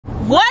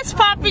What's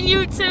poppin',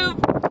 YouTube?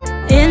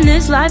 In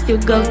this life you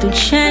go through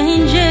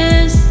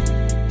changes,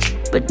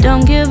 but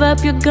don't give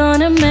up, you're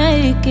gonna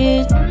make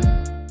it.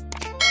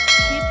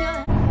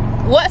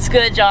 What's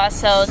good, y'all?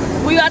 So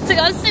we about to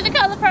go see The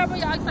Color Purple.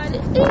 Y'all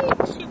excited?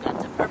 She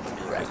got the purple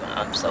do right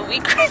now. I'm so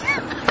weak right now.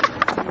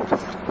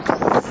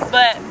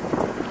 But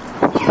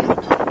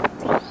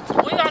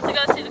we about to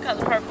go see The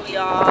Color Purple,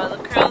 y'all.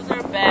 The curls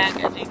are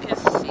back, as you can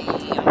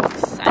see. I'm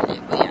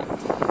excited, but yeah.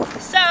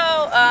 So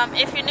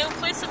if you're new,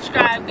 please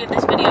subscribe, give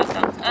this video a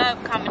thumbs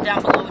up, comment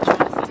down below what you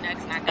want to see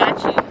next, and I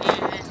got you.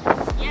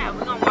 And yeah,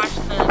 we're gonna watch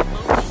the movie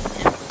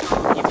and we're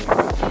gonna give it a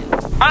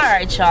review.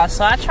 Alright, y'all,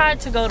 so I tried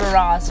to go to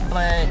Ross,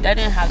 but they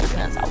didn't have the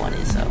pants I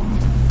wanted, so.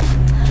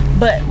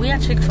 But we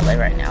at Chick-fil-A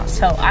right now,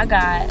 so I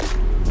got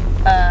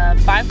a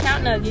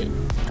 5-count nugget,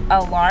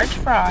 a large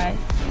fry,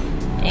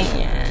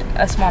 and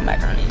a small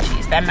macaroni and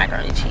cheese. That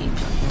macaroni and cheese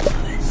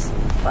was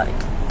like,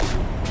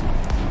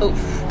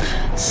 oof.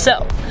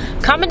 So,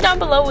 comment down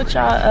below what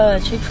y'all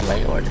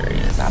Chick-fil-A order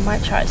is. I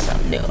might try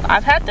something new.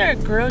 I've had their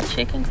grilled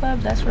chicken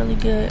club, that's really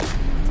good.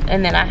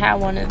 And then I had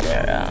one of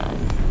their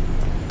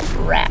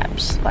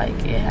wraps, like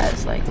it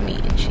has like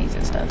meat and cheese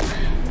and stuff.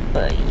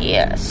 But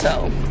yeah,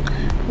 so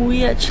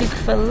we at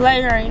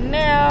Chick-fil-A right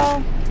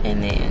now,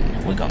 and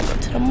then we're gonna go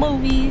to the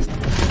movies.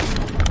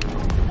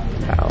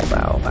 Bow,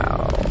 bow,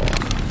 bow.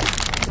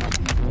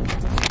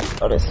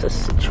 Oh, this is the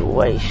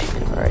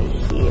situation right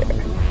here.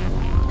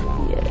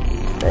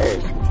 Yes,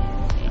 there's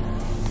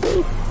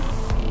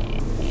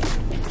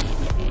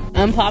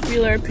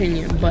unpopular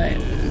opinion, but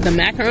the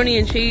macaroni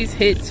and cheese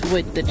hits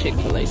with the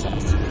Chick-fil-A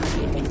sauce.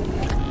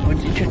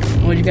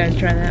 Would you guys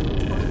try that?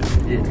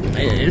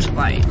 It's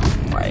like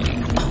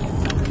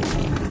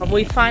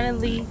we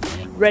finally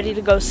ready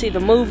to go see the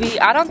movie.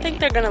 I don't think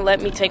they're gonna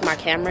let me take my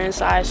camera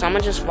inside, so I'm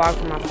gonna just vlog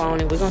from my phone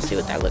and we're gonna see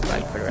what that looks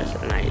like for the rest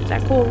of the night. Is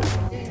that cool?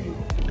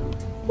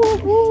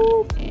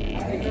 Woo-hoo.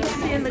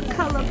 Seeing The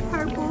Color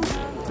Purple.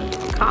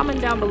 Comment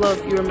down below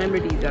if you remember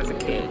these as a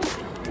kid.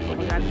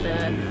 We got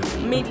the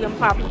medium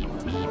popcorn.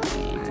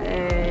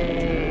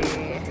 Hey.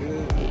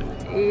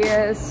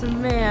 Yes,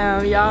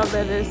 ma'am. Y'all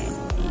better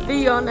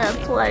be on that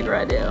flag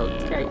right there,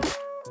 okay?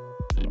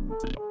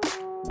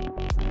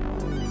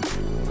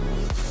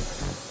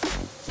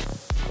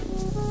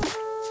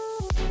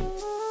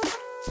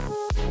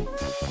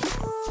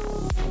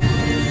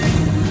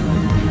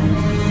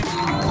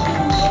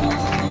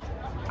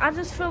 I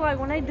just feel like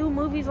when they do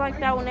movies like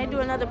that, when they do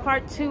another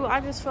part 2,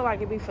 I just feel like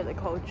it'd be for the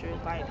culture.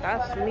 Like,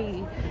 that's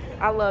me.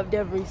 I loved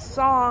every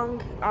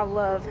song. I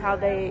love how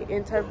they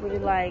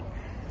interpreted, like,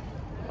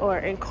 or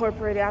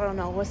incorporated, I don't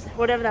know,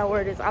 whatever that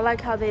word is. I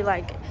like how they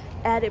like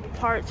added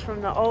parts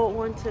from the old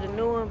one to the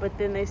new one, but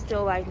then they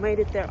still like made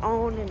it their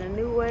own in a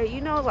new way,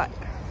 you know, like,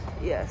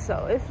 yeah.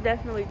 So it's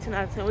definitely 10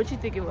 out of 10. What you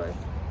think it was?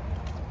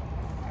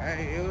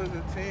 Hey, it was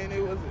a 10.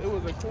 It was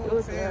a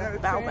cool 10 out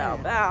of 10. Bow, bow,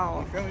 bow.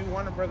 You feel me?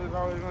 Warner Brothers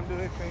always gonna do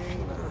their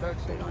thing.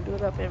 They're gonna do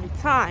it up every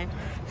time.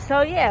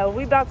 So yeah,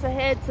 we about to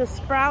head to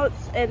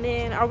Sprouts, and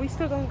then are we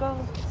still gonna go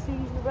see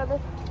your brother?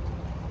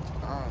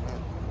 I don't know.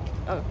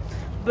 Oh,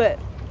 but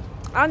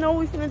I know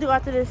what we're gonna do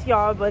after this,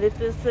 y'all, but if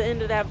this is the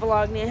end of that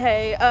vlog, then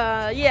hey,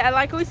 yeah,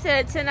 like we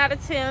said, 10 out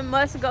of 10,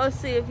 must go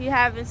see if you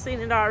haven't seen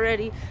it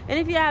already. And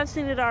if you have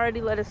seen it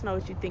already, let us know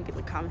what you think in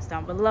the comments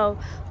down below.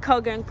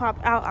 Code Gang Pop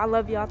out. I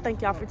love y'all.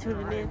 Thank y'all for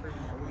tuning in.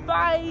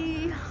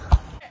 Bye.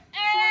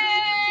 Hey!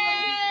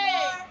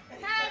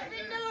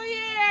 Happy New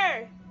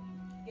Year!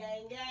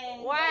 Gang,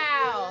 gang.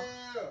 Wow.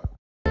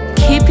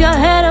 Keep your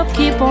head up,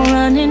 keep on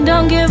running,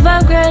 don't give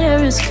up,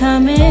 greater is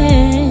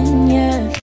coming.